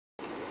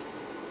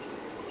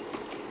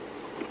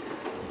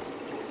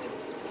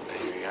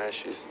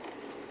She's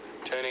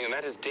turning, and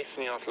that is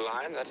definitely not a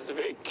lion. That is a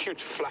very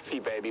cute, fluffy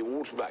baby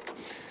waterbuck.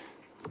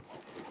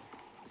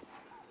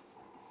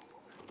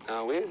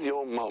 Now, where's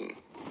your mom?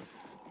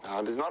 Now,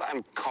 it is not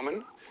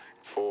uncommon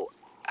for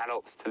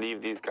adults to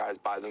leave these guys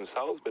by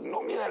themselves, but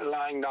normally they're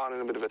lying down in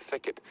a bit of a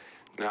thicket.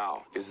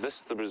 Now, is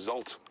this the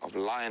result of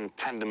lion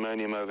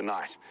pandemonium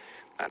overnight?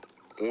 That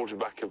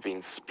waterbuck have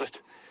been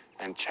split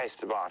and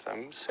chased about.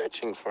 I'm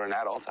searching for an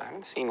adult. I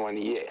haven't seen one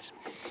yet.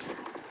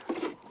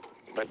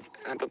 But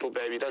that little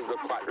baby does look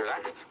quite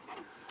relaxed.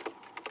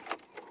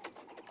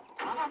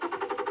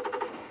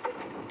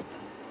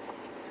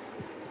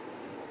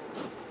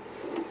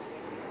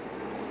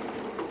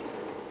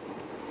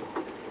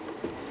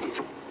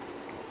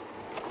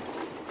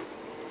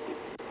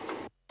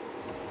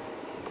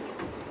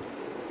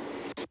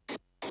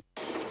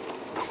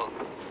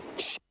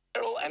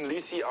 Cheryl and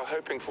Lucy are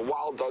hoping for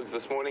wild dogs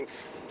this morning.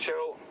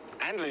 Cheryl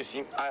and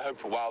Lucy, I hope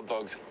for wild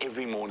dogs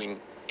every morning,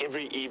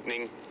 every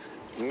evening,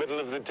 middle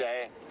of the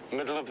day,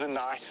 middle of the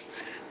night.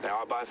 They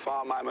are by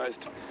far my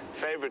most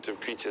favorite of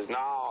creatures.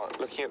 Now,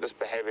 looking at this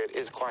behavior, it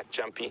is quite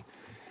jumpy.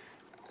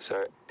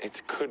 So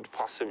it could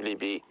possibly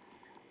be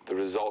the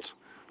result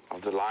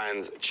of the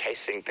lions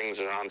chasing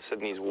things around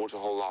Sydney's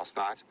waterhole last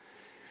night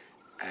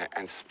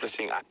and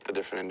splitting up the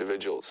different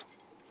individuals.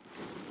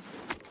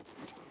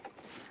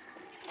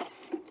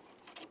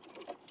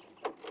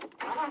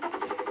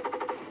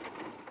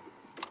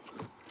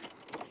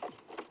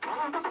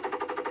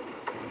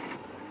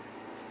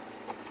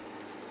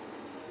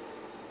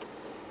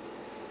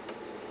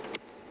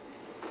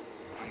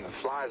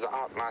 Flies are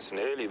out nice and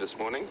early this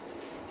morning.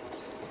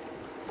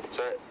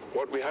 So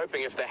what we're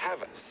hoping, if they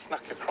have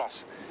snuck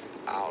across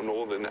our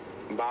northern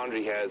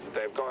boundary here, is that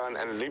they've gone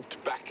and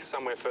looped back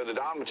somewhere further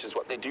down, which is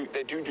what they do.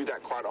 They do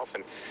that quite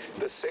often.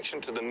 This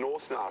section to the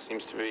north now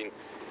seems to be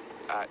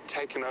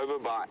taken over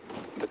by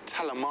the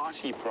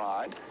Talamati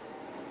pride.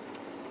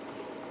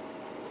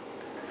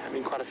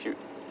 Having quite a few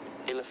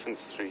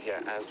elephants through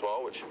here as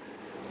well, which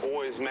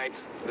always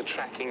makes the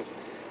tracking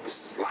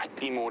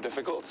slightly more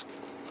difficult.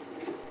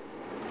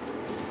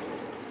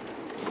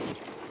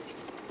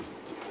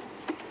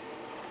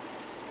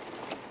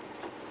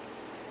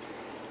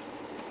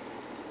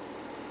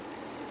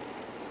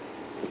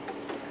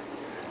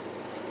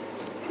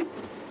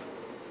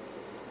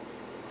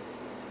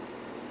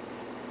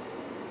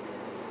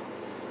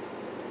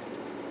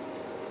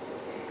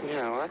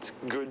 Yeah, well, that's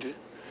good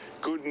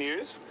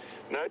news.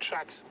 No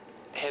tracks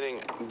heading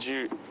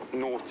due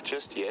north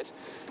just yet.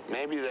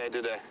 Maybe they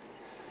did a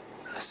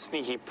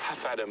sneaky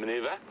puff at a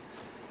maneuver.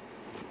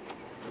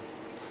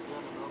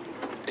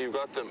 You've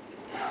got them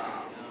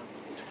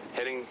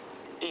heading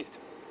east.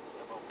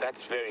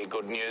 That's very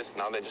good news.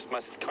 Now they just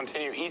must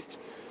continue east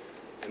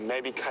and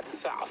maybe cut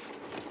south.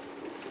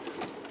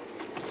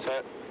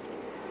 So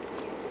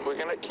we're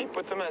going to keep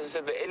with them. As I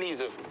said, the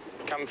Ellies have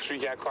come through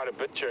here quite a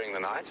bit during the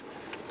night.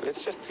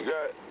 Let's just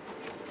go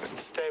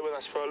stay with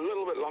us for a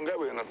little bit longer.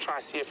 We're going to try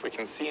see if we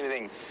can see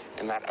anything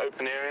in that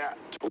open area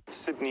towards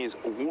Sydney's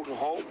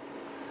waterhole.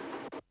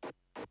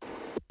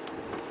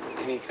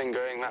 Anything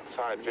going that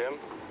side, Vim?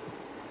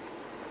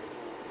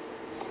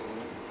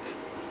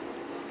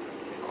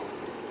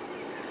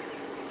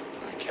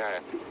 Okay.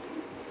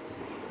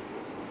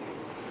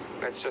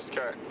 Let's just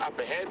go up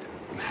ahead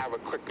and have a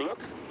quick look.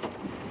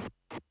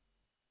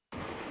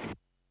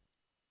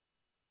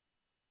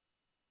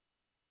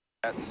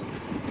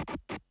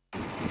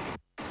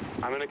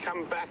 I'm going to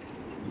come back.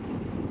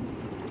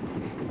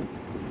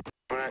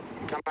 I'm going to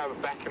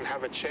come back and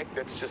have a check.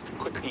 Let's just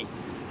quickly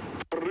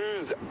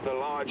peruse the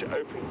large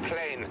open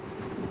plain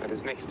that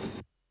is next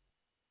to.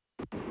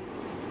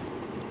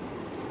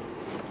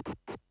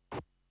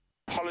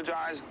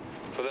 Apologize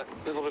for the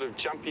little bit of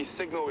jumpy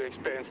signal we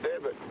experienced there,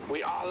 but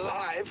we are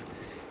live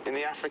in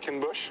the African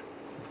bush.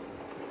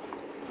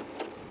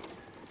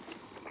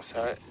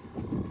 So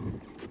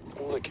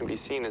all that can be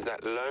seen is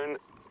that lone.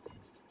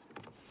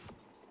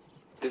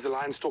 There's a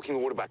lion stalking the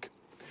waterbuck.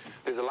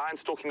 There's a lion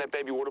stalking that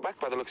baby waterbuck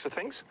by the looks of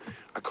things.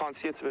 I can't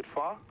see, it's a bit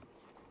far.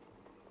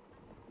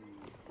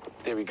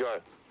 There we go.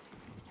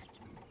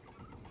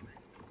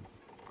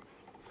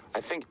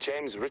 I think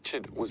James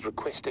Richard was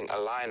requesting a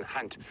lion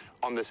hunt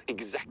on this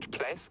exact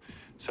place.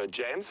 So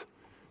James,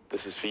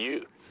 this is for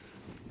you.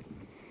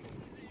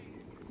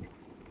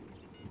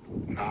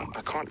 Now,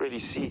 I can't really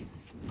see.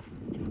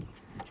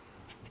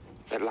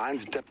 That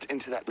lion's dipped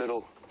into that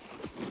little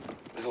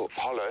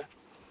hollow.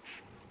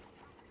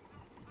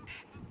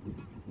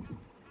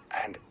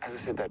 And as I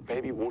said, that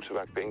baby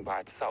waterbuck being by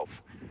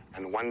itself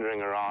and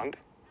wandering around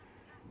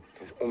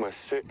is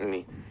almost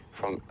certainly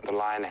from the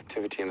lion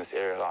activity in this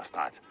area last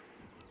night.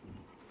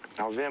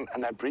 Now, Vim,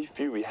 and that brief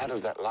view we had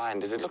of that lion,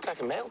 did it look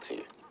like a male to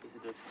you?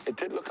 It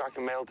did look like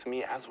a male to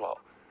me as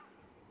well.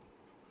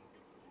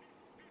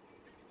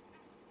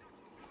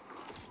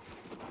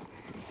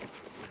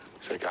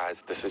 So,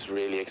 guys, this is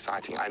really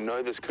exciting. I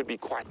know this could be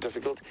quite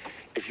difficult.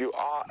 If you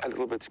are a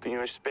little bit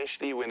squeamish,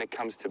 especially when it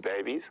comes to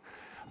babies,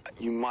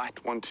 you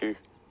might want to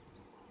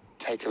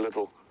take a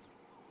little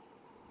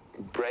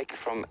break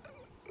from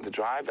the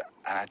drive,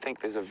 and I think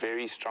there's a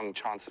very strong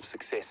chance of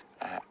success.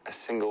 A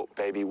single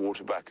baby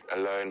waterbuck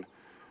alone.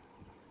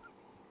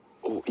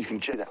 Oh, you can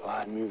check that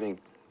line moving.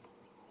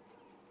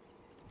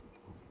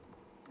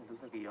 It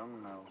looks like a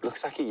young male.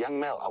 Looks like a young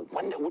male. I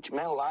wonder which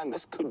male lion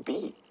this could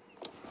be.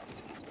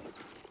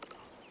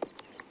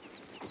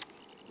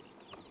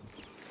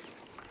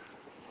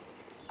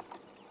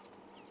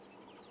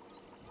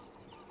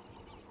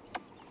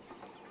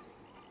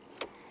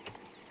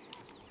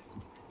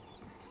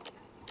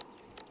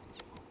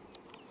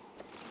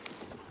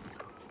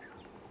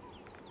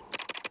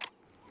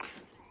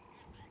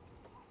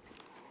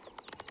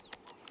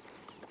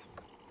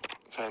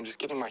 So I'm just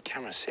getting my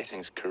camera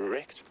settings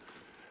correct.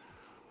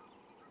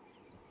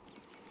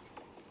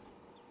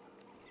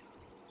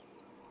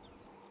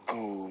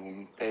 Oh,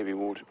 baby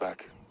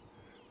waterbuck.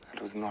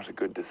 That was not a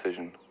good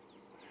decision.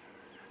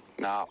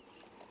 Now,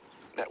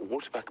 that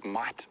waterbuck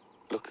might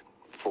look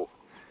for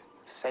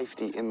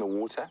safety in the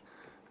water.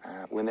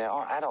 When they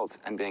are adults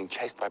and being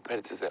chased by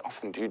predators, they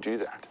often do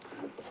that.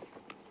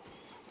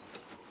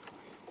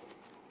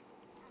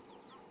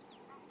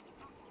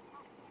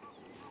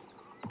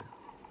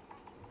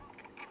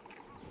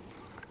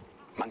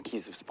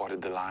 Monkeys have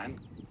spotted the lion.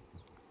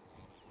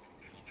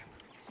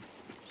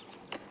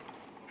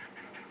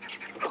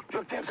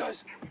 Look, there it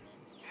goes.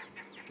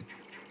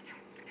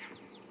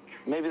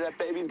 Maybe that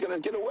baby's gonna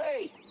get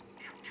away.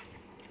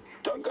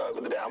 Don't go over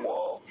the damn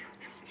wall.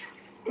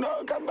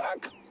 No, come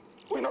back.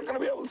 We're not gonna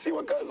be able to see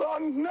what goes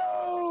on.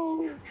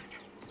 No!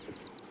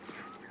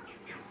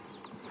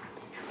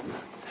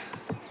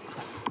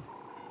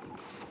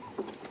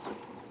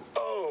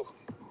 Oh,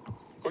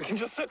 we can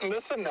just sit and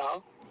listen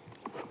now.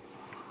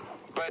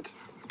 But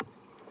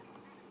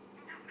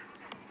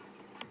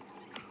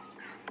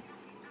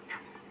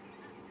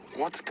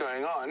what's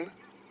going on?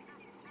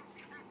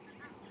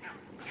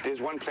 There's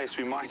one place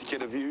we might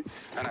get a view,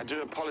 and I do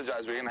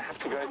apologize. We're going to have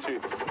to go through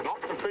not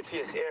the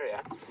prettiest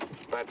area,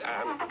 but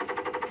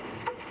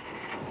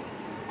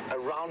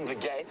around the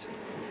gate.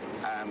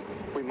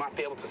 We might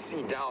be able to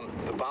see down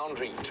the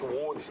boundary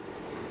towards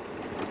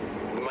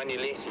the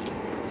Manuletti.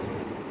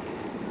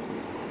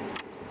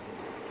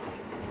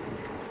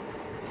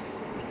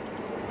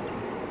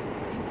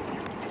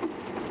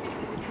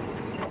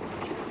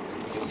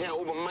 Yeah,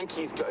 all the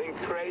monkeys going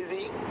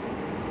crazy.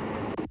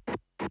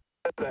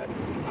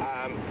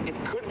 It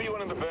could be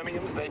one of the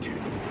Birminghams. They do.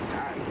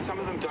 Some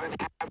of them don't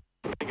have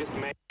the biggest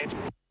mage,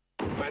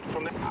 but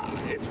from this,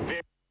 it's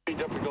very, very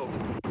difficult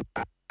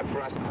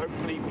for us.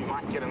 Hopefully, we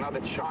might get another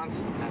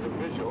chance at a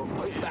visual.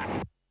 Oh, he's back.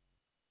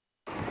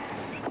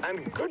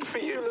 And good for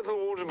you, little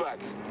waterbuck.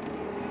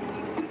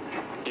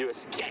 You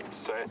escaped,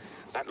 so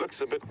that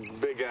looks a bit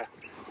bigger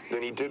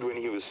than he did when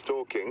he was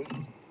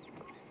stalking.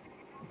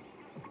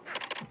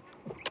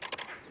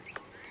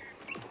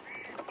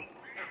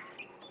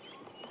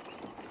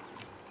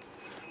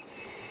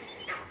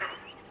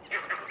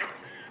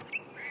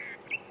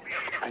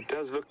 It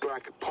does look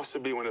like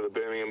possibly one of the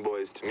Birmingham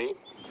boys to me.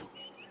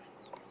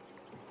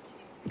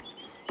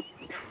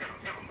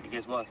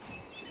 Guess what?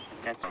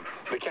 Cat's on.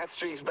 The cat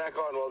streak's back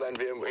on. Well done,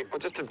 VM. Well,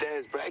 just a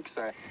day's break,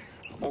 so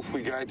off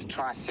we go to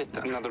try set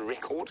another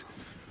record.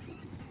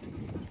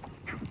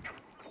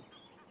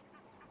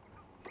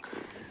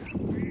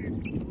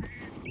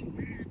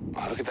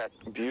 Oh, look at that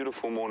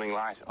beautiful morning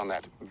light on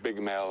that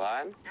big male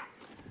lion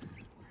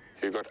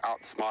who got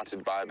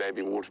outsmarted by a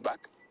baby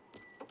waterbuck.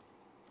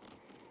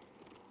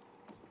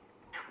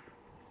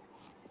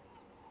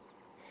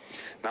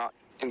 Now,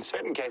 in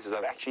certain cases,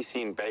 I've actually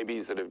seen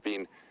babies that have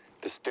been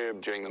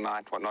disturbed during the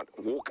night, whatnot,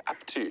 walk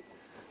up to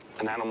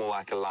an animal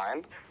like a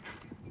lion,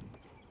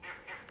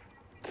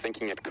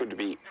 thinking it could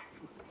be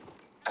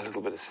a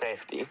little bit of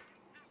safety.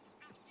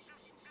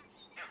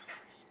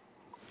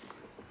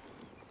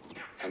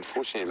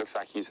 Unfortunately, it looks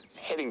like he's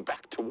heading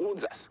back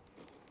towards us.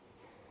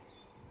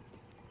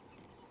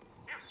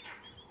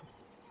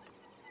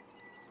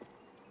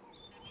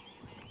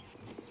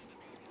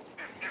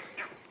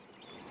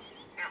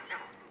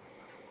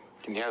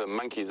 You can hear the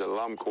monkey's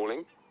alarm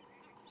calling.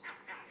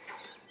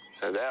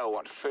 So they are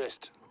what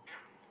first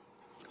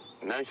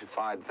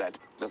notified that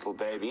little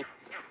baby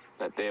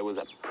that there was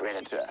a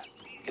predator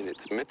in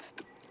its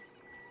midst.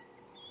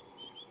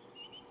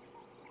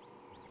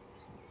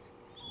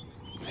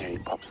 There he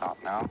pops out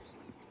now.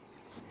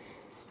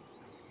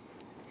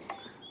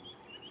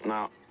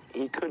 Now,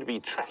 he could be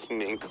tracking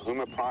the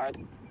Nkahuma pride.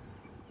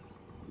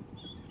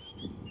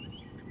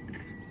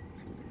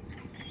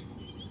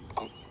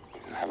 Oh,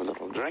 have a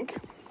little drink.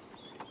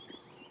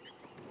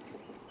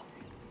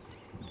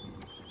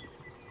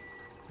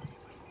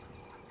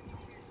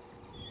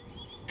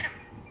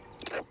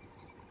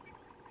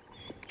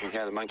 You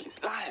hear the monkeys.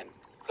 Lion!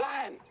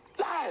 Lion!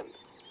 Lion!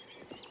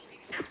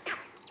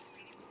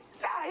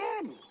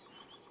 Lion!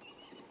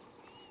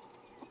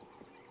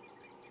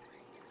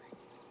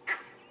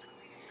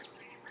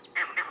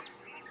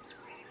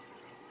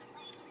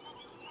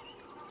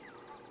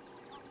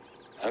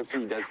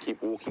 Hopefully he does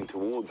keep walking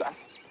towards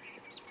us.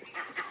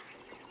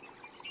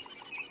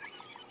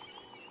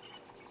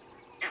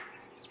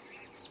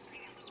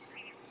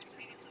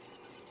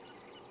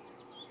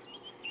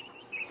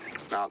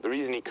 Now, the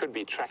reason he could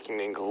be tracking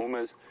the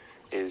Nkahumas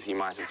is he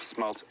might have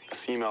smelt a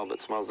female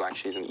that smells like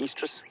she's an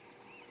estrus.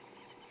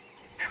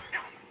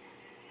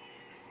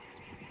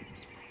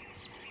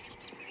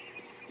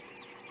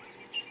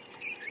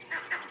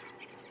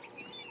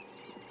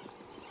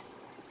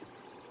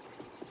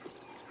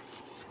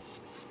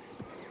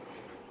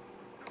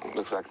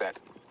 Looks like that.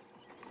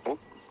 Oh.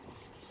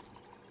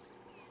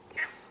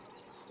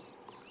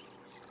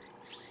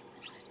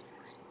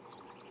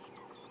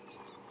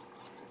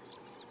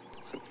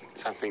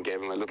 Something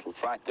gave him a little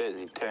fright there, and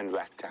he turned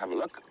back to have a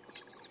look.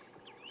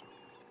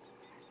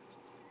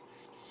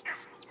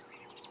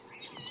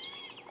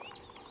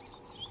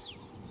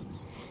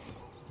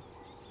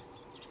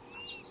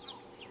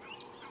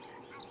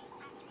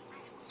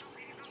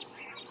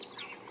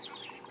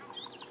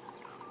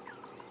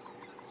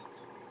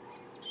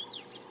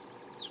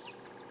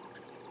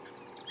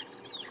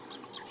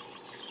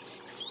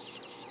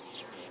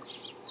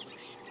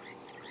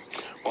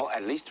 Well,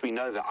 at least we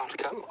know the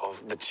outcome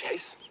of the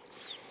chase.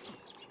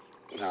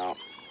 Now,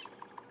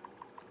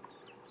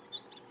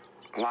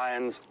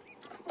 lions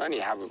only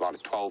have about a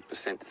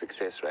 12%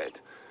 success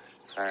rate.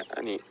 So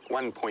only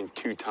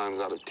 1.2 times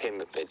out of 10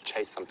 that they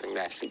chase something,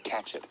 they actually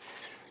catch it.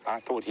 I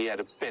thought he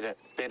had a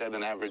better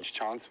than average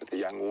chance with a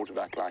young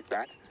waterbuck like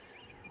that.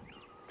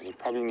 But he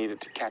probably needed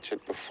to catch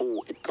it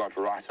before it got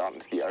right out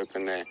into the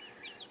open there.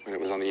 When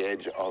it was on the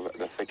edge of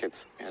the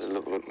thickets, he had a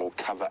little bit more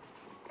cover.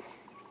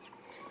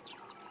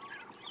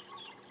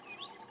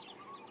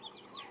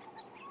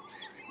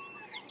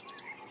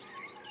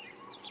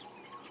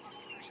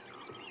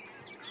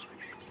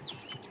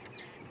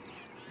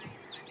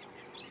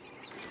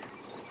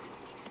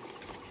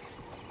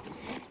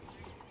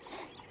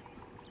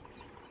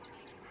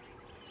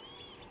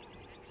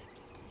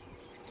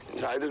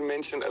 So I did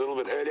mention a little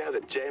bit earlier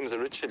that James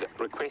Richard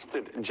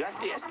requested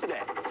just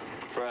yesterday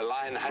for a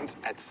lion hunt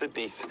at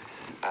Sydney's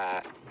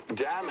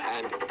dam,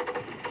 and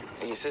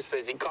he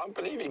says he can't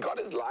believe he got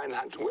his lion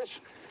hunt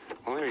wish.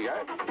 Well, there we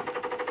go.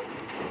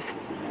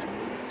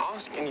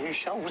 Ask and you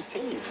shall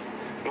receive.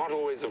 Not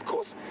always, of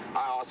course.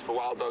 I ask for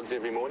wild dogs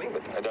every morning,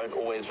 but I don't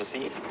always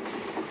receive.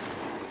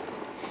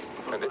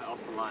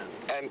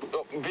 And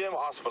VM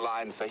asked for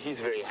lions, so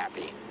he's very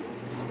happy.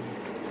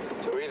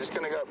 So we're just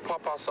going to go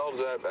pop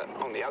ourselves over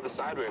on the other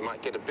side where we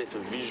might get a bit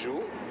of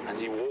visual as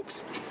he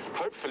walks,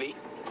 hopefully,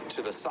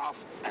 to the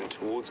south and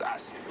towards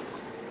us.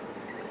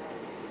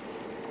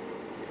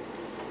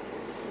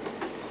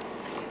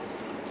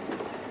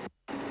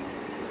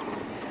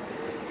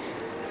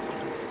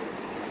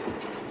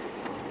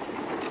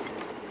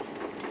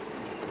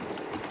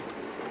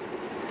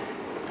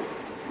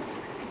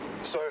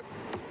 So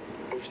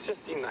we've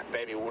just seen that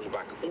baby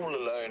waterbuck all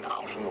alone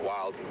out in the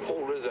wild, and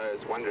Paul Rizzo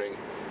is wondering,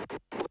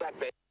 will that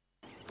baby...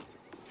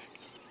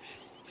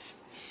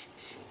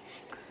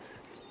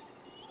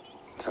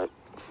 So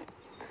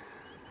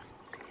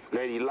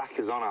Lady Luck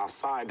is on our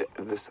side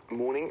this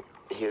morning.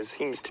 He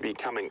seems to be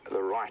coming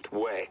the right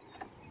way.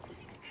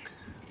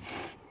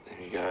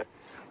 There you go.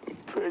 I'm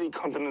pretty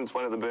confident it's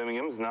one of the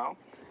Birminghams now,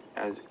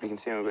 as we can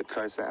see him a bit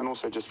closer, and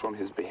also just from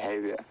his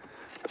behavior,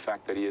 the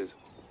fact that he is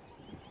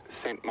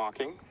scent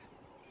marking.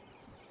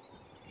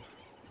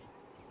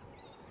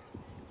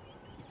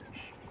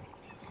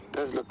 It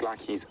does look like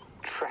he's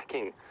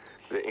tracking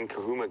the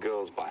Nkahuma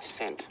girls by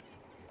scent.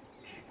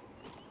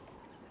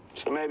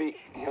 So maybe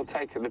he'll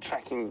take the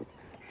tracking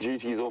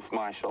duties off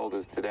my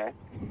shoulders today.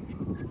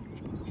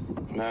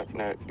 No,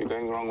 you're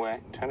going the wrong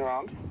way. Turn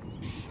around.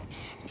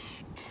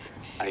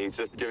 And he's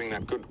just giving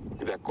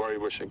that quarry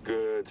bush a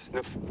good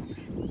sniff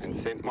and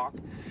scent mark.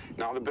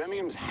 Now, the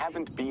Birminghams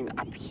haven't been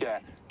up here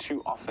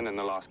too often in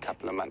the last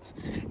couple of months.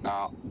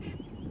 Now,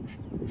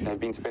 they've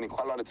been spending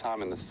quite a lot of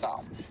time in the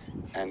south.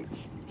 And,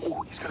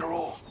 oh, he's going to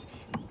roar.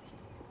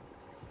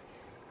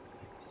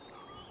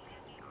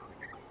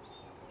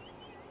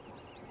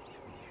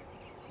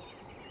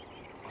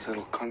 What's that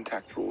little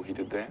contact roar he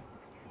did there?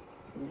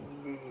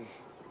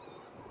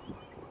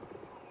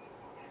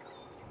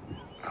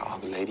 How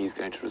the lady is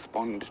going to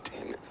respond to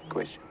him is the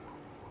question.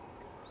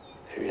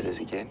 There it is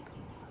again.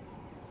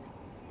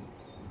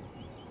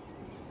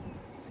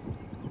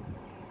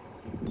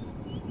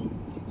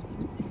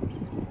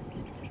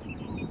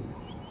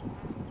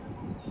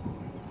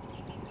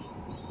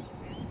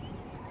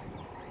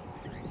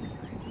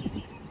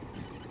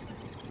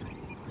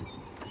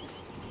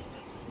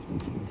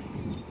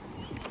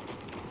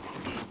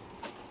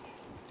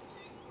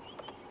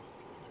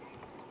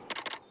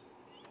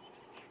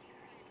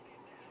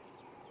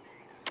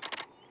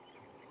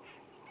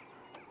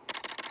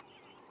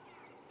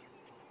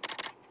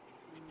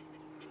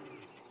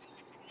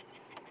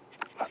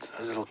 Lots of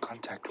those little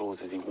contact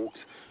roars as he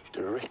walks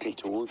directly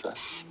towards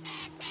us.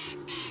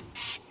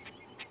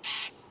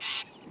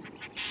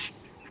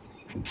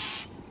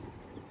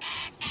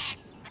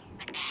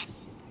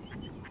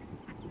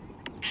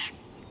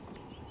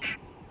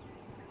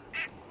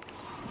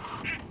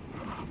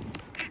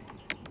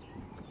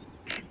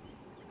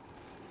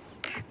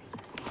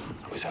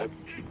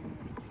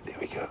 There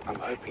we go. I'm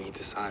hoping he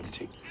decides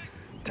to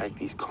take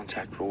these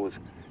contact roars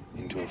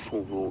into a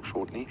full roar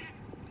shortly.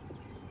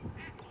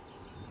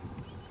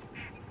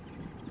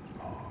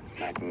 Oh,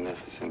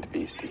 magnificent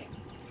beastie.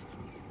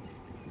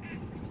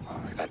 Oh,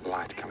 look at that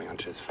light coming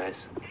onto his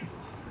face.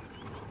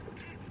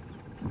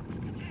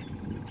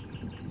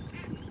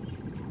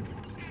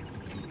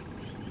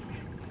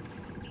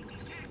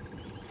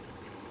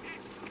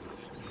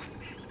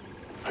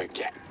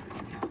 Okay.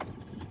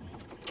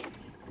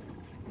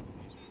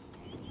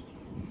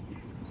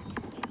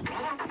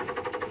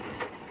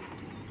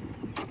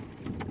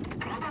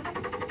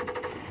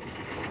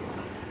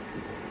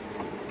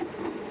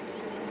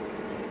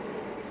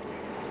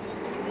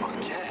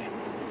 Okay.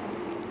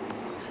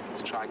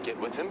 Let's try and get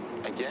with him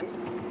again.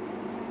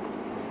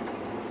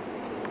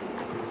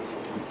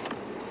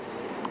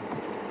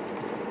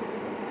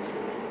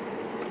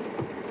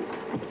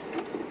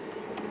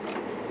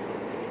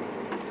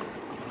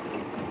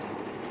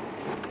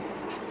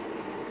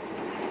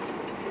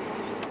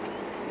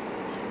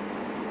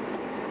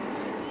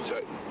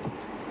 So,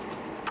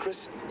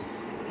 Chris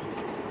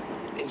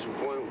is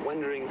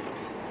wondering,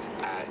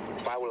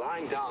 by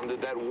lying down,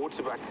 did that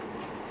waterbuck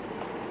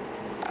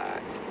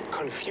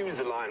confuse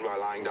the lion by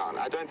lying down?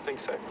 I don't think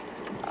so.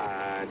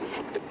 I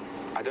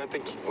don't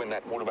think when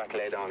that waterbuck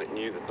lay down, it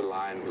knew that the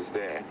lion was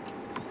there.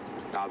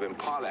 Now, the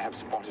impala have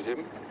spotted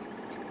him.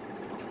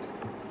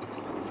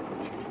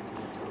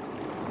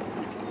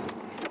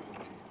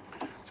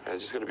 So I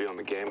was just going to be on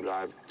the Game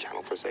Drive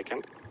channel for a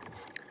second.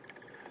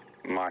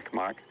 Mike.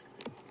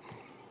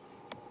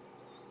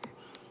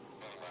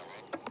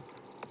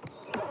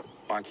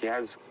 Mike, he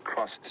has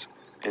crossed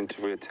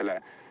into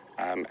Vuatila,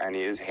 and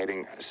he is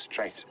heading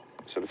straight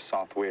sort of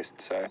southwest,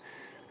 so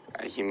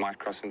he might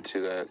cross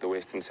into the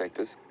western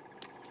sectors.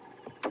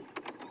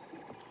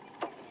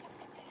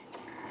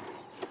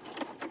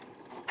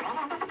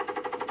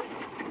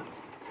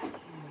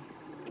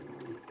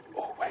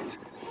 Oh, wait.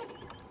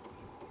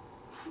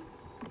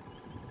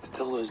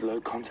 Still those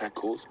low contact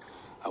calls.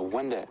 I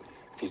wonder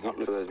if he's not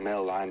looking at those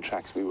male lion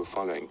tracks we were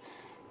following.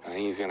 I think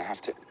he's going to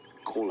have to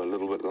call a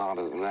little bit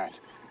louder than that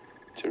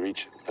to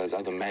reach those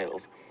other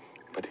males.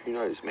 But who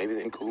knows, maybe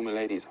the Nkuhuma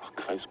ladies are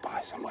close by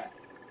somewhere.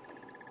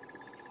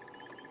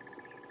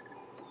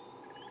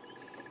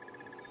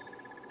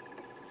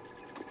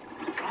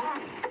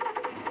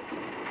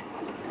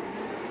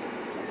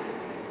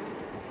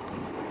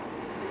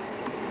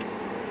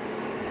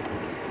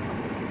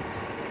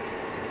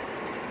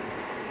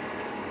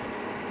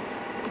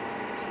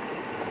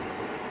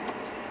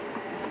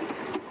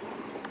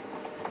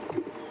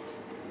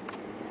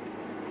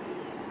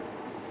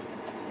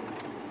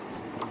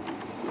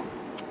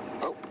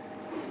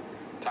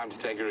 Time to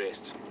take a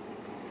rest.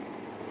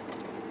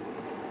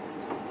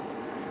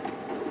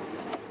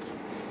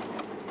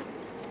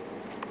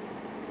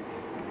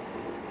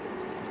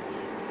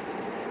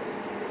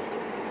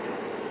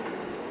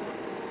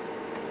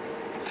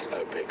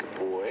 Hello, big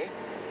boy.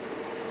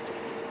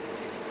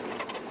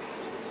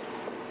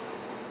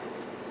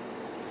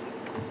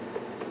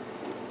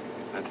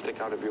 That stick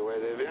out of your way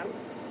there, Vian?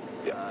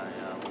 Yeah.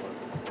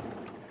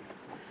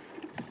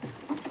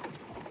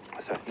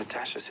 So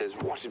Natasha says,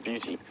 what a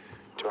beauty.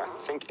 Do I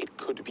think it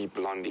could be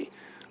Blondie?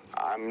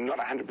 I'm not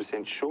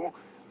 100% sure,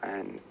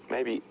 and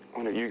maybe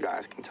one of you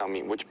guys can tell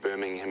me which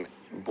Birmingham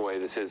boy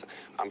this is.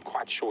 I'm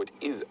quite sure it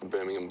is a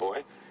Birmingham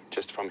boy,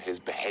 just from his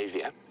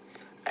behavior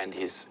and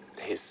his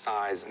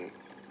size and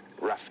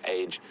rough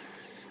age.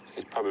 So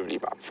he's probably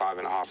about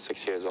 5.5,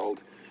 6 years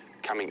old,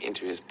 coming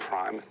into his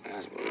prime, and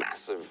has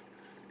massive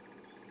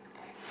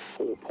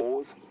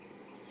forepaws.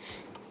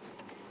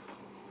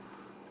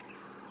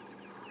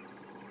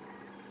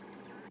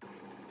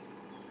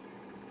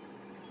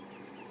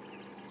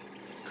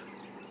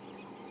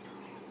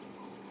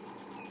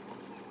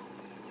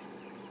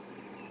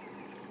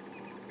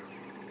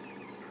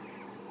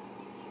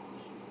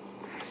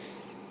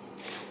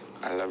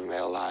 I love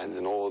male lions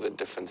and all the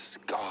different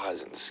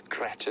scars and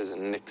scratches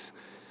and nicks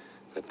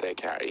that they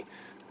carry.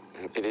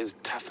 And it is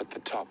tough at the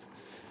top.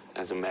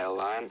 As a male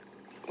lion,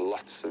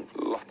 lots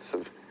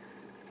of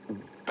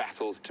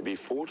battles to be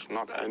fought,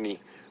 not only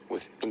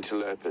with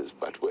interlopers,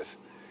 but with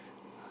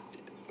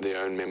the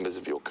own members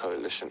of your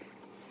coalition.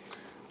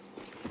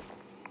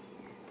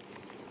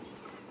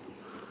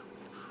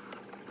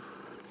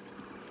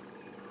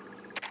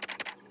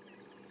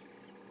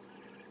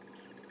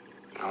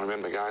 Now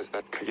remember, guys,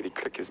 that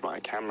clickety-click is my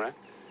camera,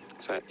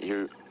 so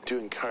you do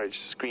encourage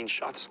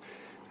screenshots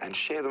and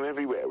share them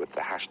everywhere with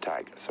the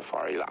hashtag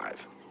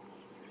SafariLIVE.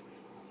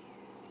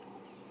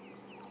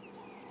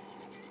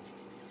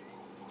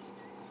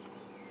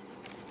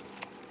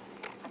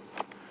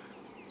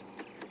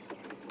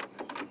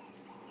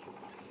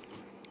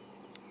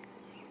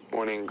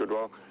 Morning,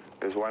 Goodwill.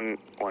 There's one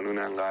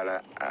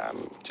Unangala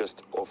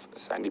just off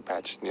Sandy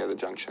Patch near the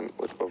junction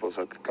with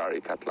Buffalo Kari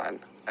cut line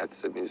at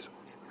Sydney's.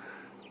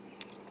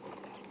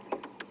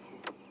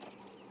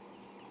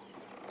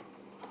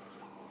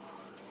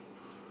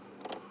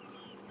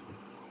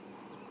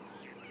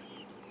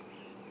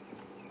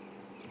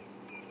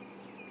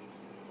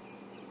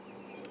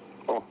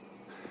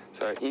 So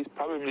So he's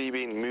probably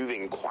been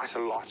moving quite a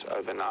lot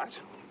overnight.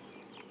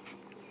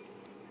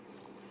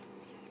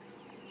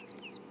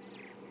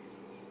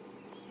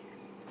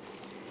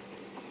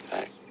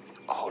 So,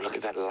 oh, look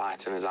at that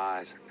light in his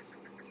eyes.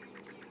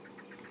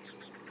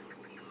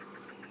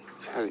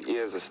 So his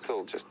ears are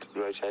still just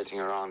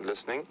rotating around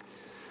listening.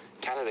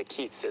 Canada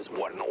Keith says,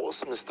 what an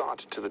awesome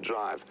start to the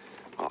drive.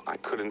 Well, I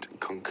couldn't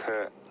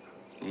concur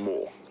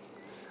more.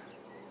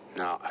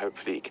 Now,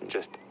 hopefully it can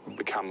just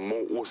become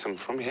more awesome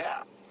from here.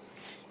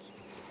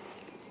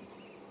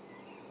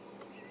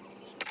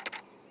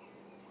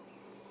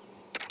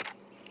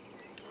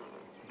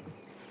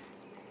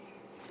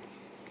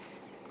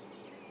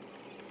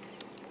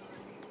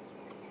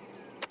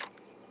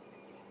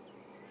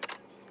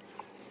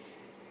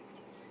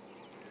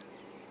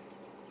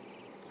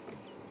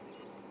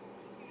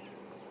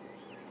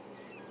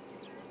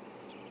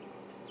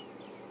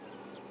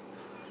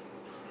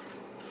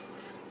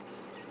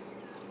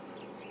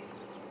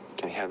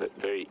 Can you hear that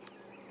very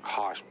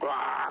harsh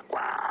quack,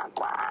 quack,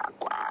 quack,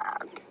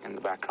 quack in the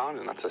background?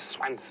 And that's a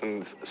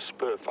Swanson's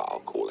spur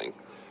fowl calling.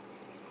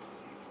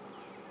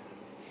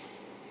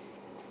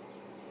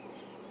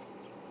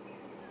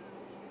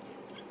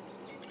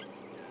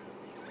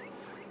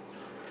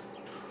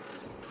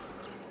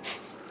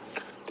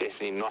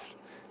 Definitely not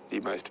the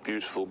most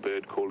beautiful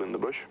bird call in the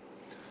bush.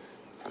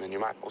 And then you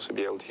might also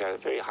be able to hear a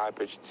very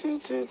high-pitched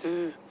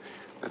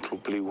little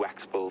blue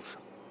waxbills.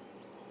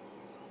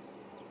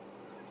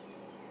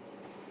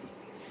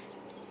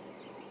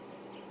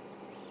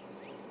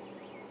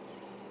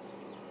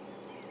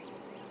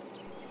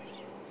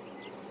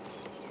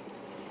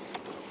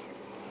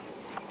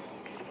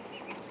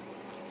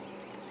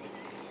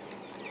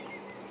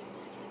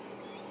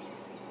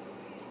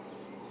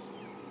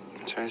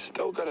 So he's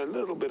still got a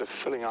little bit of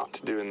filling out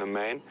to do in the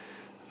mane,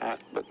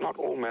 but not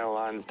all male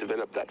lions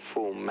develop that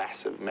full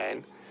massive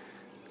mane,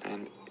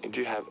 and you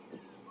do have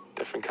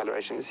different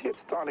coloration. You see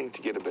it's starting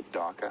to get a bit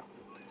darker.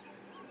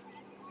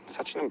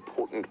 Such an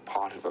important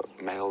part of a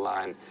male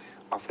lion,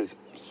 offers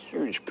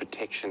huge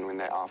protection when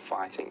they are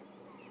fighting.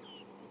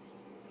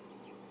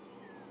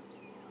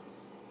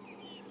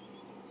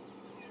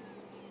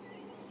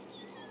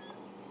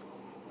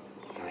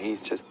 Now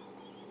he's just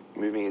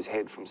moving his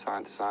head from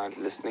side to side,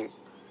 listening.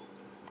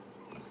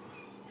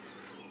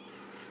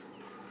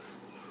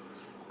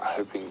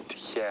 Hoping to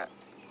hear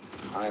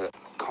either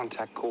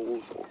contact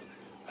calls or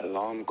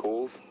alarm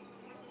calls.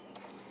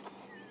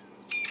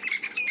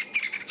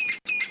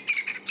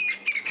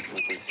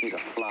 You can see the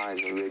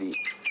flies already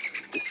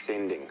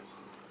descending.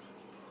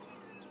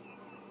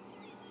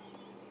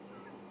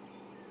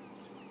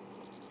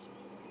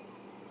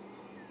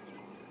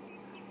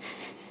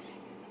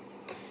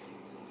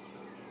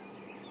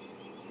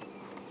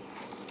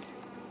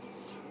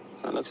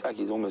 It looks like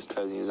he's almost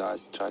closing his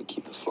eyes to try to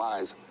keep the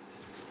flies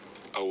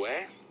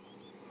away.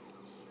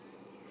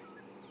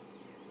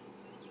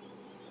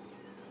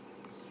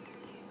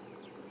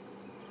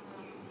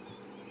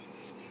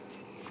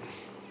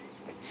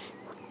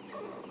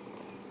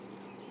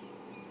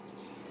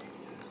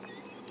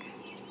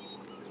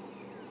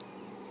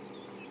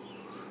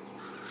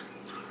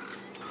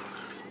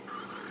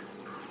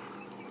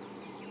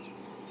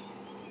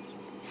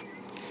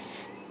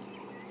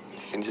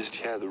 You can just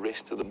hear the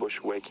rest of the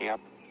bush waking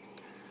up.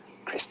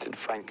 Crested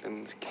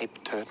francolins,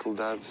 Cape turtle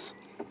doves.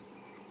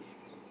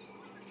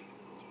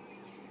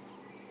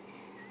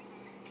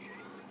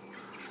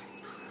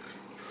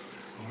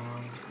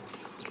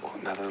 Oh,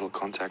 another little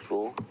contact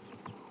roar.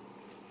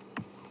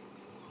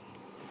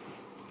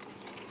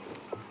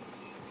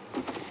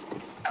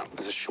 Oh,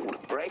 there's a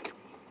short break.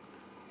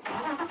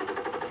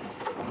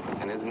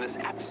 And isn't this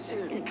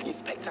absolutely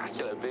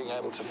spectacular, being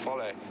able to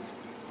follow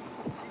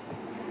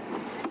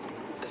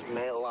this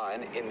male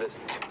lion in this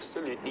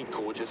absolutely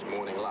gorgeous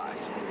morning light.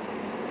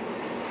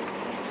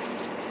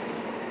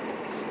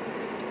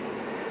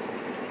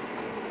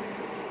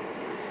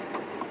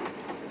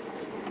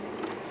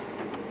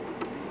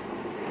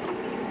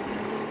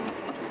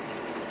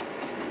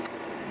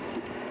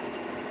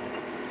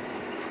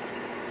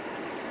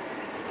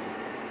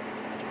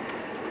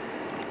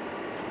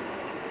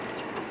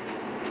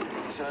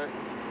 So,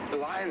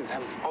 lions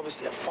have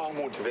obviously a far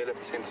more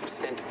developed sense of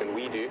scent than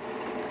we do.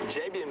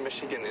 JB in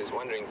Michigan is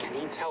wondering, can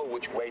he tell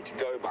which way to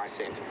go by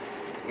scent?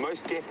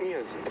 Most definitely,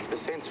 is if the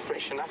scent's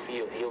fresh enough,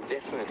 he'll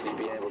definitely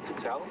be able to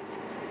tell.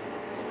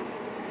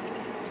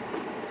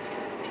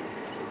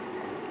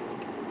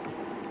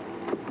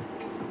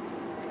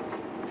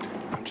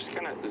 I'm just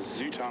going to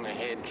zoot on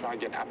ahead, try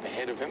and get up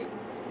ahead of him.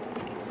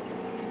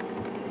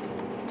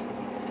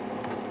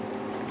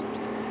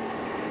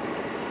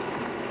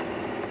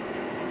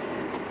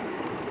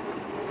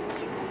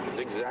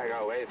 Zigzag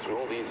our way through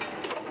all these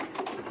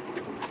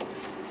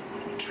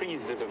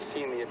trees that have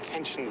seen the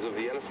attentions of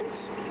the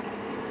elephants.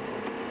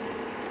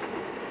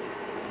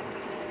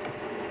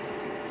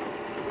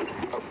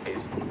 Oh,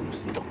 he's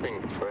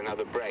stopping for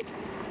another break.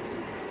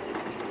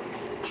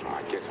 Let's try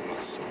and get in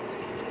this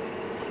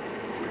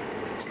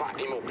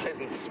slightly more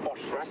pleasant spot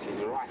for us. He's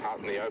right out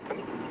in the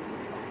open.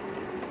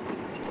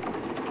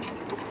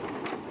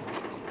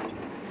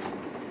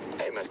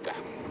 mister.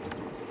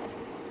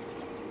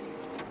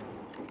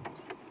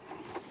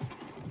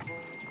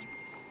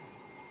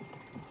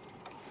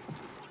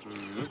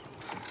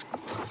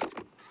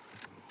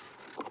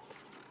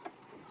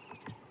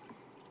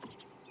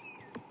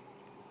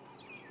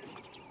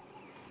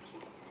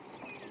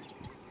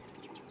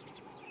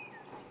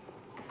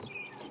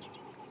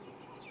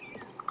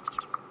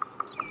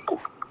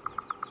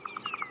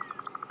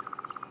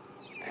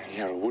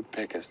 Here, a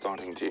woodpecker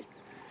starting to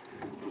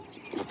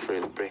look for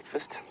his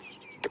breakfast.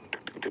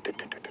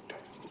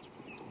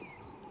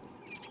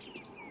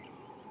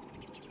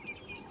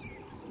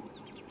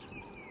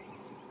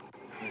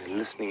 He's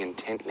listening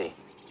intently.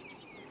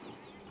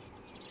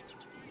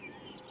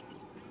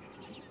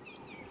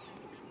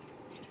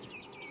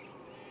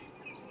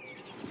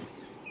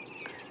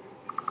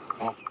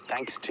 Well,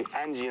 thanks to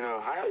Angie in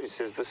Ohio, who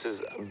says this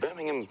is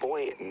Birmingham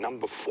Boy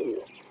number 4.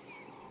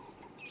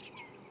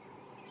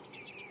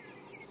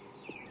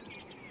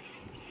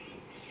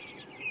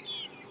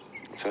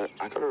 So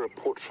I got a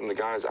report from the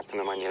guys up in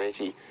the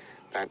Manuleti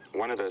that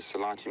one of those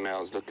Salati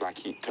males looked like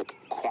he took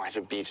quite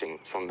a beating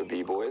from the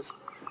B-boys,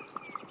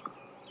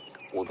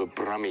 or the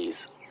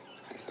Brummies,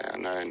 as they are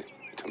known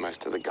to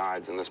most of the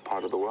guides in this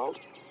part of the world.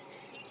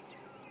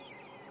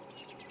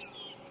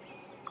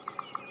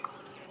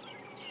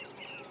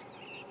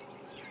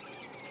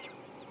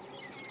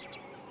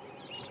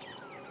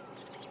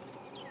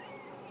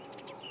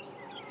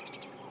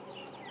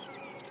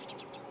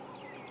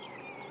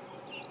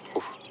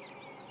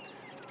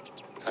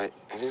 So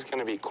it is going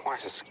to be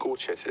quite a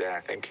scorcher today,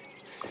 I think,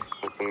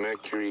 with the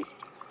mercury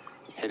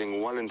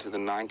heading well into the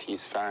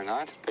 90s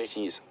Fahrenheit,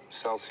 30s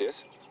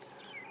Celsius.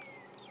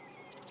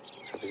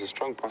 So there's a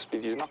strong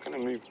possibility he's not going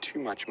to move too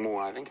much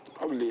more. I think it's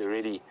probably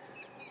already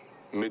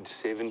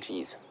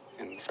mid-70s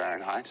in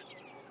Fahrenheit.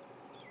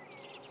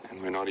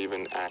 And we're not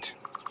even at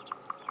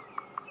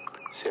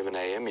 7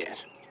 a.m.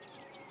 yet.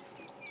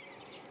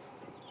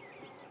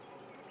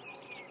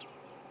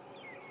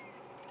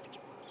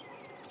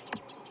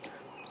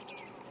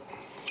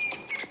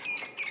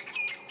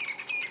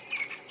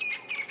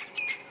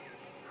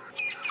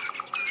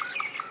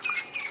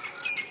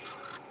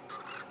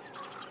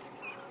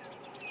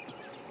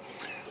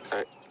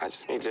 I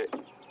just need to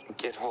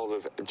get hold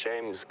of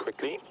James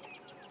quickly.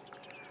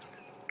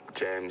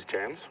 James.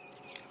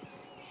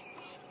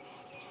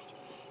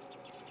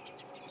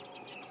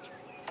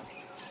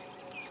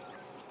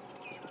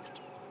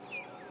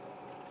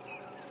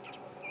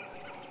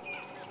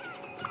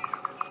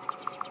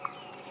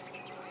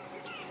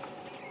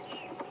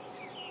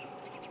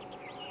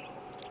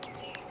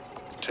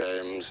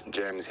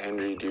 James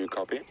Henry, do you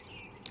copy?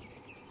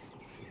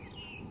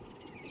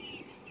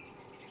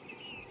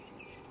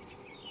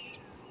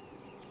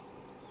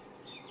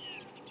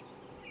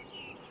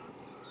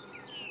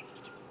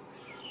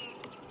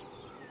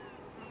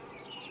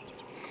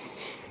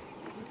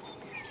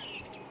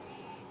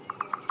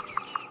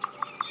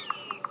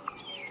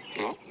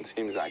 Well, it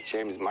seems like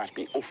James might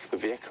be off the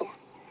vehicle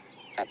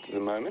at the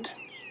moment.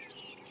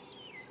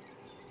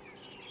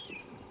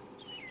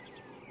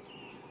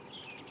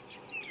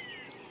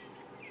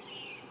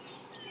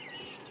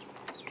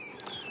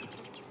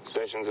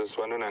 Stations of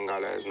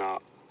Swanunangala is now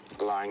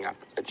lying up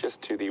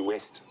just to the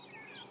west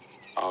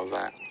of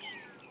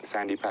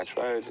Sandy Patch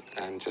Road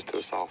and just to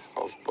the south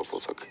of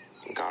Buffelshoek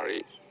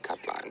Ngari cut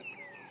line.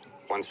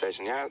 One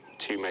station here,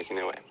 2 making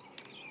their way.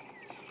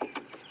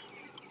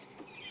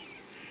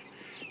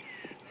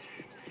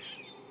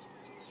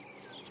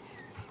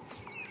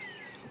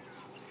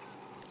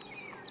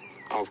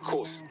 Of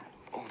course.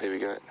 Oh, there we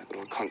go. A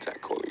little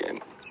contact call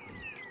again.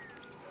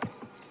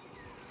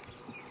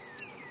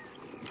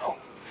 Oh.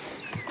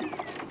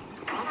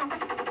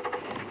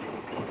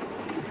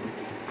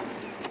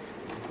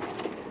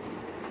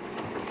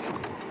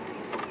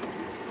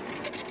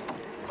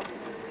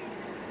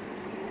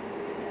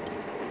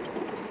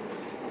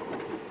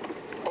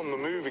 On the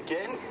move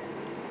again.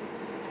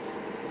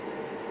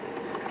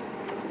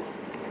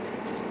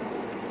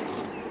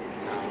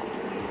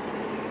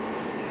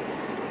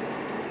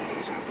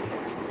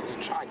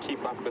 Try and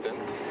keep up with him.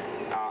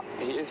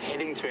 He is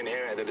heading to an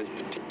area that is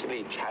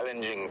particularly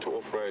challenging to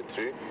off-road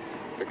through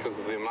because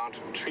of the amount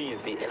of trees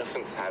the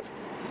elephants have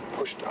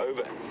pushed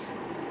over.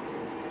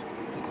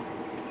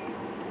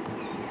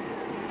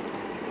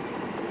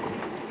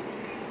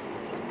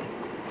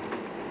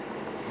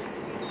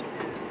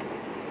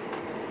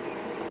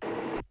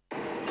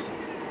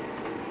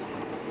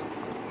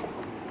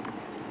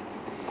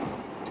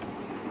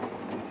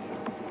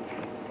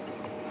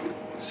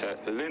 So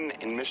Lynn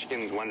in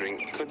Michigan is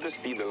wondering, could this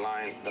be the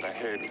lion that I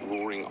heard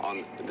roaring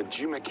on the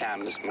Juma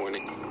cam this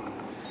morning?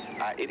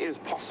 It is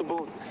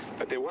possible,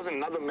 but there was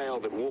another male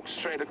that walked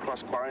straight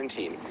across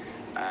quarantine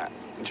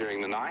during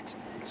the night,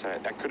 so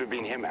that could have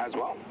been him as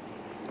well.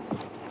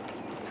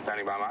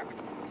 Standing by, Mike.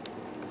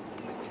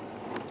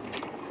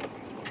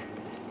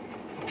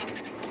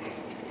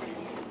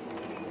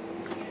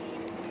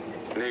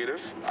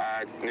 Negative,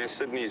 near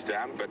Sydney's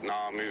dam, but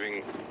now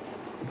moving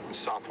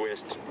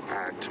southwest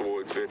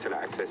towards vertical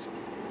access.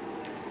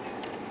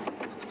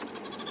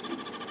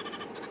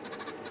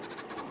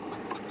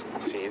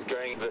 So he's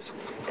going to this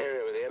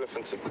area where the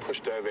elephants have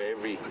pushed over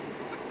every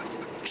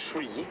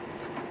tree.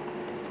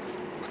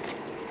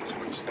 So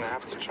I'm just going to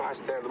have to try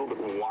stay a little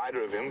bit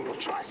wider of him. We'll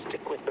try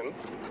stick with him.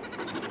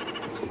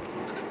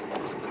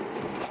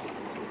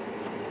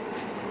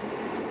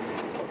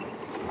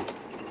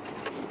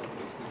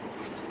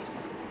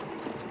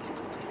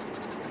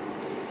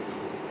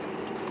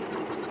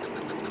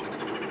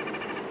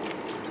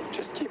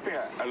 Just keeping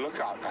a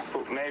lookout. I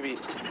thought maybe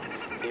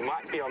he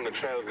might be on the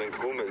trail of the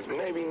Nkumas,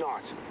 maybe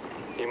not.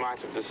 He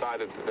might have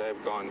decided that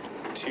they've gone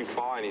too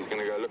far and he's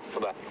going to go look for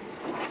the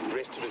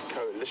rest of his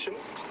coalition.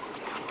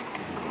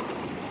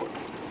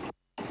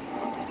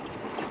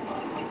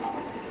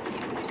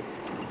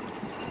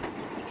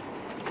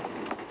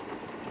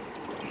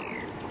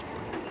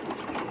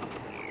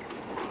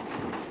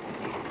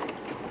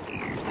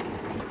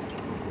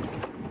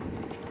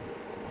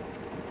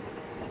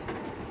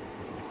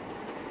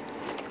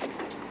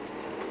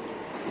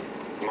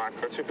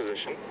 Mark, go to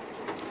position.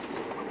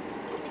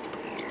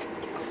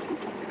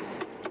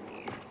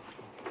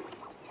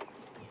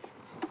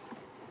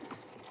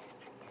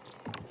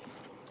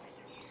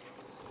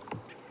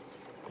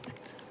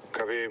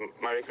 Copy.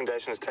 My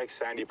recommendation is take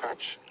Sandy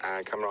Patch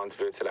and come around to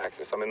vertical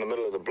access. I'm in the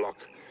middle of the block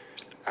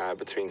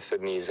between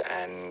Sydney's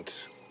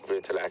and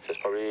vertical access,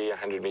 probably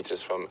 100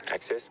 meters from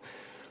access,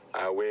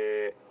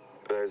 where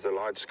there's a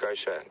large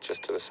scotia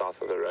just to the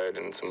south of the road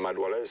and some mud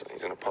wallows.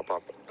 He's going to pop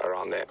up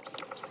around there.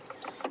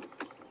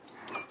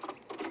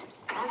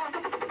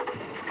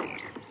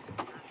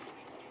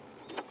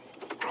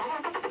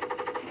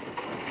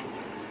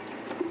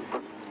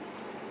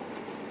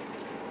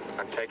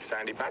 And take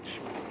Sandy Patch.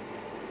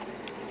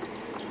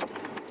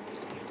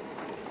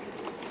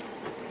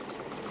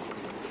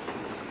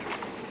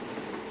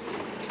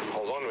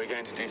 Hold on, we're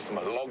going to do some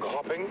log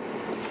hopping. There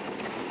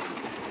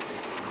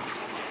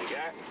we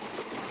go.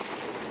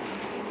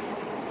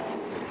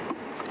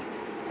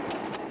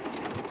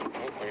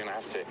 Oh, we're going to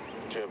have to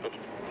do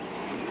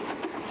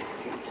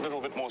a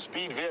little bit more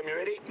speed. VM, you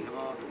ready? There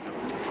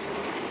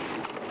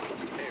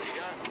we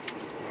go.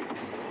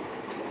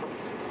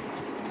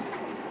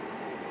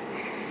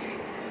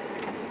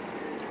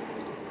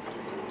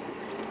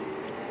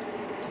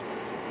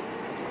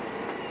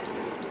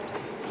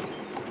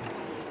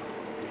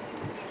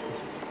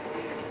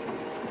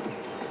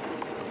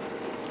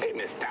 Hey,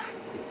 mister.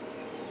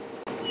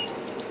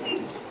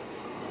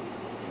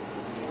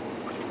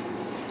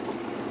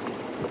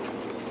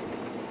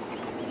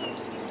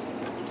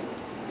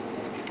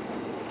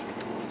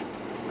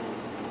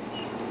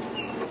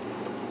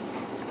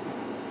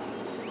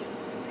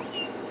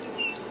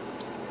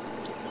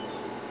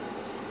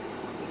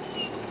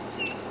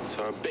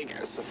 So a big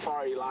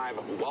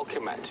SafariLIVE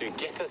welcome to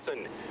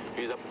Getherson,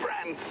 who's a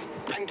brand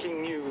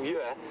spanking new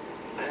viewer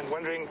and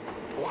wondering,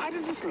 why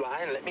does this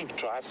lion let me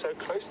drive so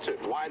close to it?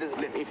 Why does it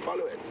let me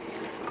follow it?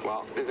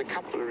 Well, there's a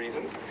couple of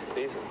reasons.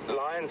 These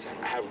lions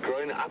have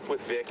grown up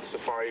with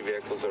safari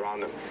vehicles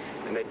around them,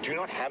 and they do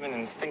not have an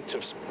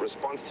instinctive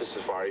response to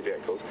safari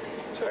vehicles.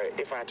 So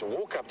if I had to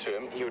walk up to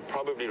him, he would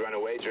probably run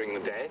away during the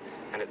day,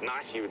 and at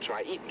night he would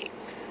try to eat me.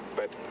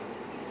 But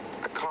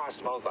a car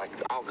smells like,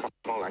 our car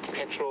smells like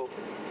petrol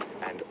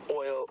and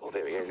oil. Oh,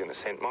 there we go, he's in a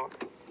scent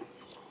mark.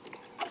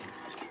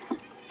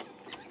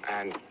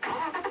 And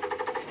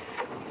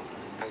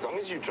as long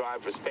as you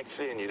drive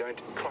respectfully and you don't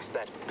cross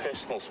that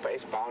personal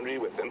space boundary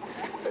with them,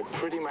 they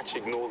pretty much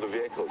ignore the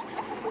vehicles,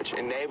 which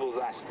enables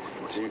us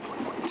to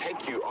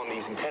take you on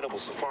these incredible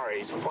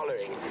safaris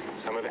following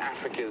some of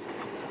Africa's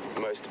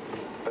most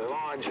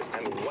large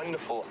and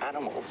wonderful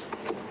animals.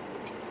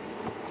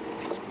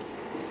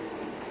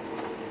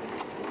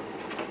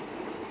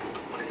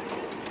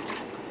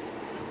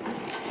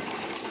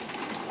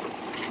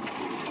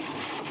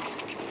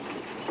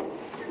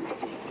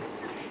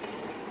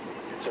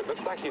 So it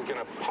looks like he's going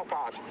to pop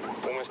out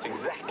almost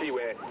exactly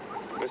where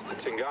Mr.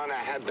 Tingana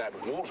had that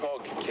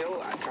warthog kill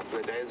a couple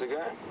of days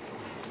ago.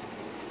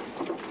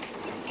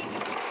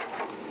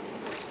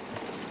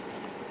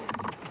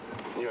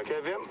 You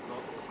okay, Vim?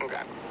 No.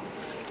 Okay.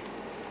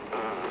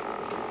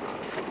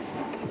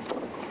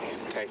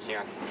 He's taking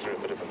us through a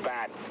bit of a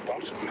bad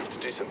spot. We have to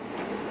do some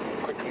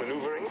quick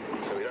maneuvering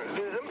so we don't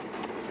lose him.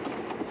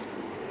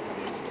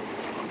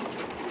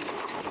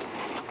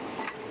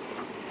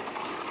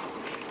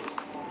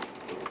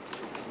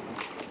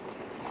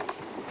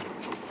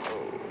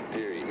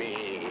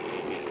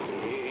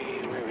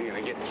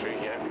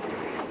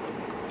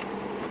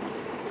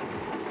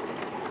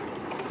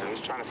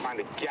 Trying to find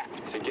a gap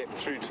to get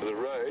through to the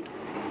road.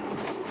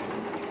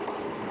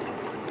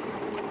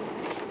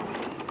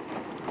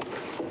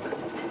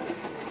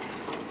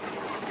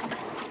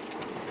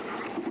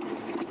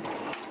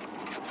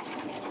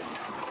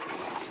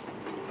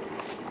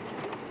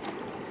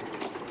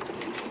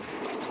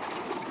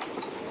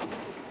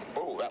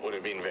 Oh, that would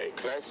have been very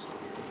close.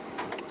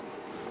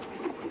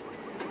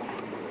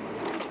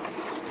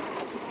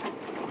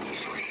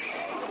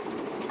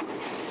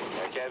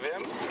 Okay,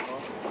 Vim?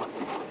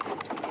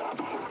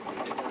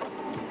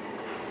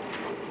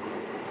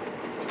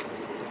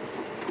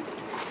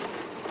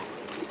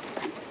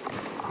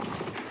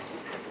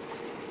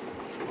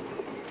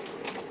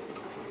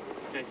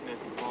 chasing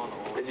his Impala.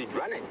 Or... Is he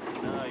running?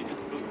 No, he just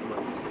spooked him.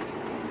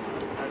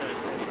 I don't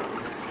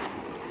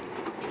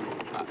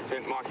know.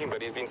 Scent marking,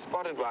 but he's been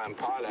spotted by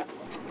Impala.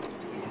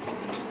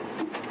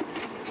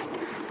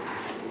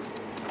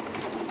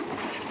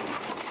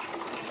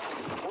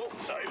 Oh,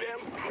 sorry, Liam.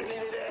 We're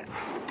nearly there.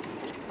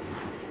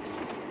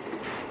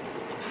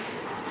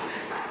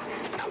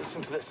 Now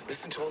listen to this.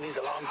 Listen to all these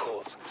alarm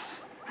calls.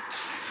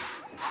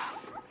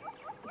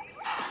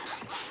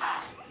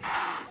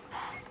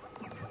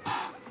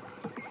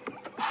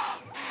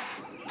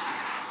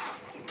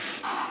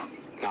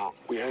 Now,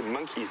 we heard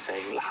monkeys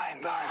saying,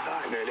 lion, lion,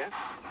 lion earlier.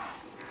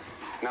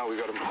 Now we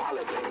got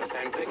Impala doing the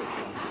same thing.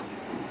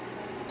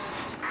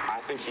 I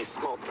think he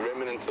smelt the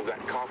remnants of that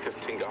carcass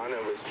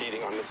Tingana was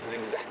feeding on. This is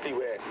exactly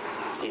where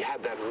he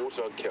had that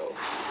warthog kill.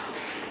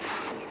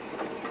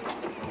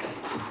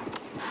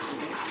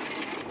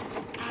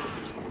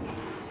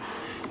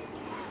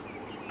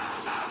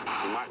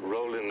 He might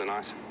roll in the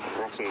nice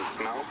rotten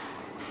smell.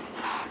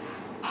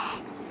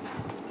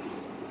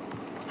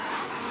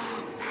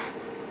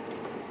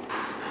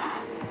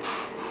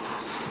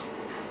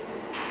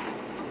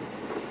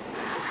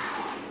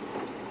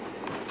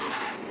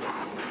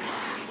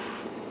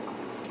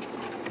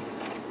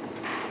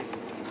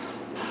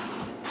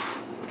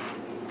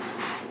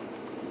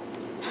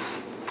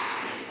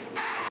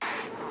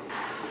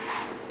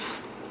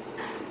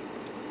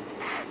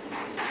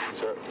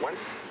 So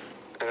once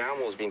an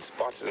animal's been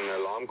spotted and an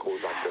alarm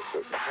calls like this,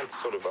 the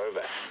hunt's sort of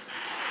over.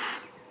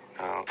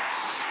 Now,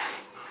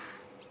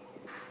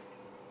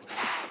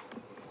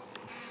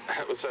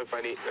 it was so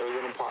funny. There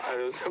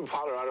was an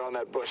Impala right around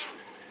that bush.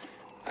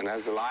 And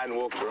as the lion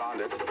walked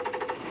around it,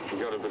 he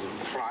got a bit of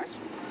fright.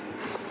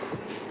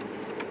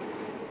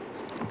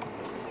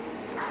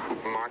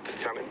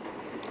 Mike coming.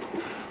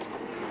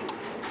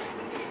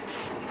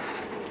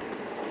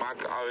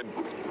 Mike, I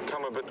would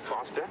come a bit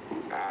faster.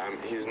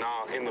 He's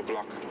now in the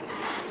block,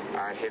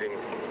 heading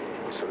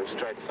sort of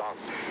straight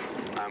south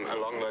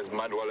along those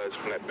mud wallows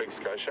from that big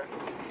Scotia.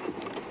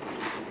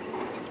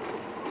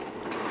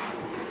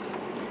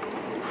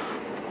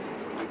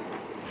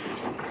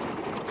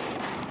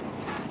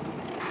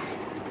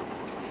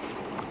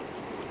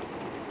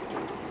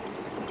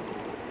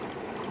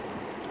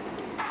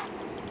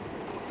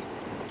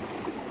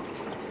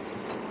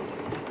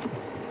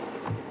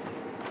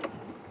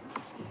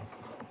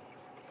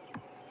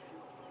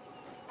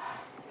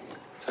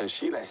 So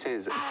Sheila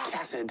says,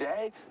 cat a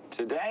day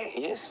today.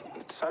 Yes,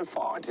 so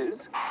far it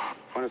is.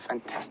 What a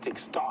fantastic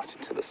start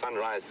to the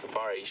sunrise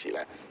safari,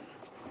 Sheila.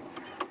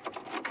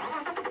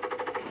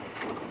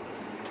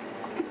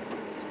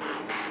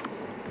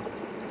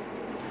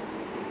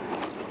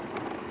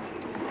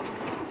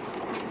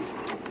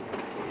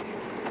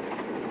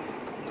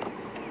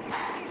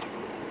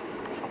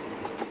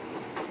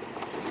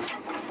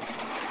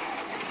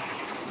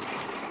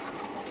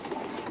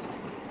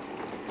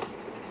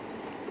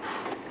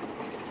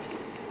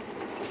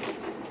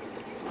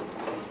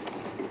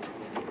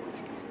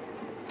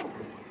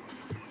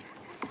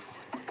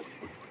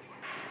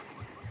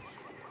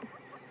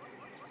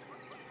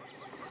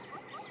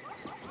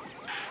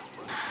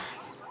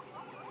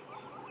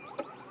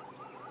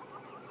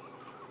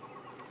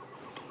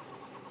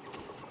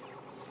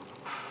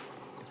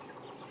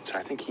 So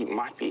I think he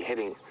might be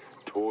heading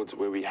towards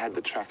where we had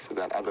the tracks of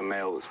that other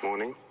male this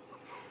morning.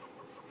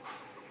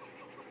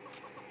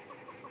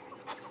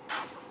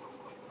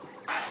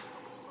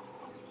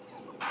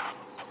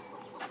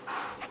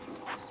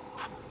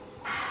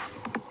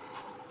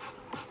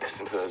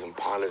 Listen to those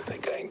impalas, they're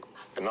going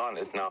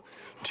bananas. Now,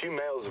 two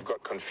males have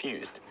got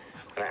confused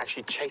and are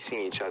actually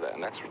chasing each other,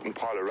 and that's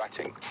impala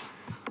rutting.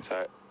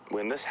 So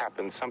when this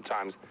happens,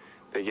 sometimes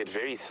they get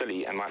very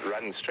silly and might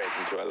run straight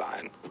into a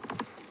lion.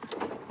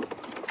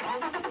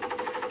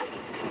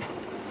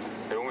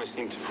 They almost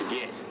seem to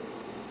forget.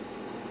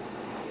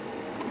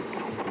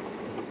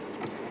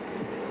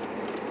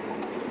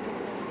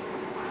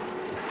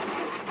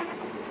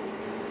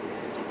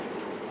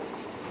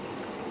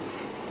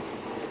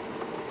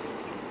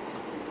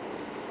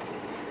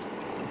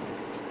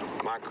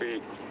 Mike,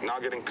 we're now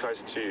getting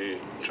close to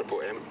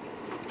Triple M.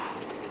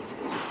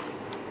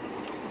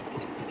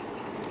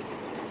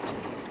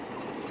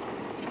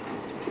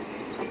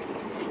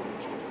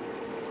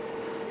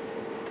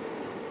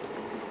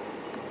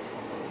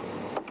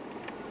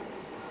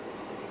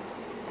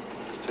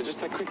 So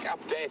just a quick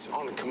update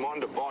on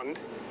Commander Bond.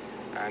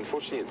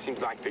 Unfortunately, it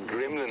seems like the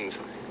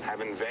gremlins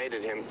have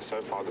invaded him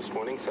so far this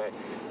morning, so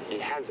he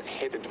has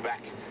headed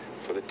back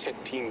for the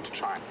tech team to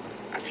try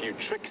a few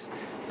tricks.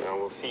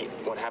 We'll see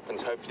what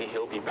happens. Hopefully,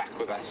 he'll be back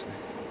with us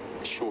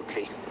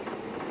shortly.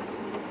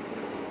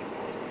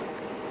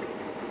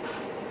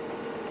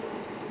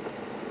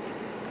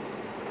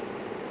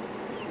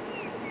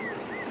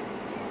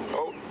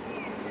 Oh.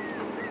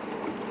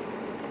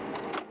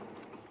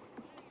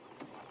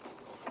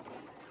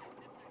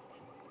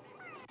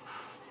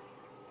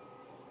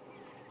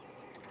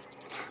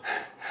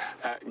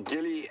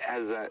 Gilly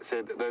has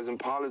said those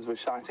impalas were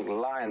shouting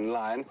lion,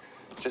 lion,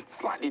 just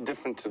slightly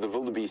different to the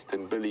wildebeest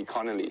and Billy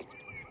Connolly.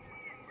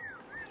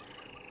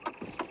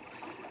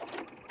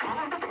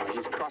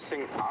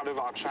 passing out of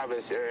our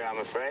traverse area, I'm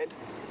afraid.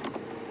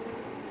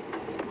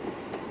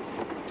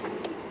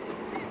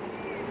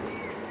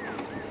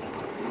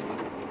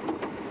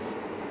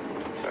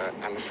 So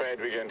I'm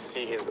afraid we're going to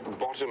see his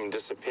bottom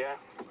disappear.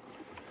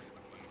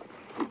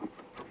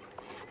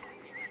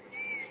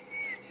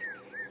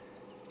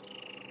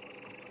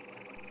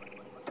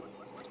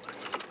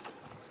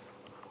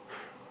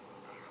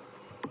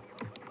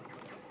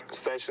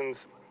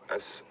 Stations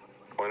as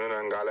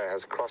Wanunangala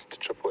has crossed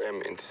Triple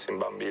M into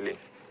Simbambili,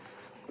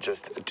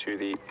 just to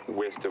the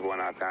west of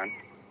Wanaipan.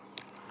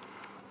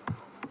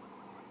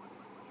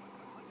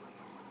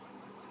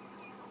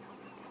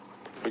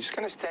 We're just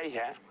going to stay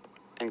here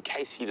in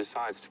case he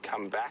decides to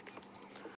come back.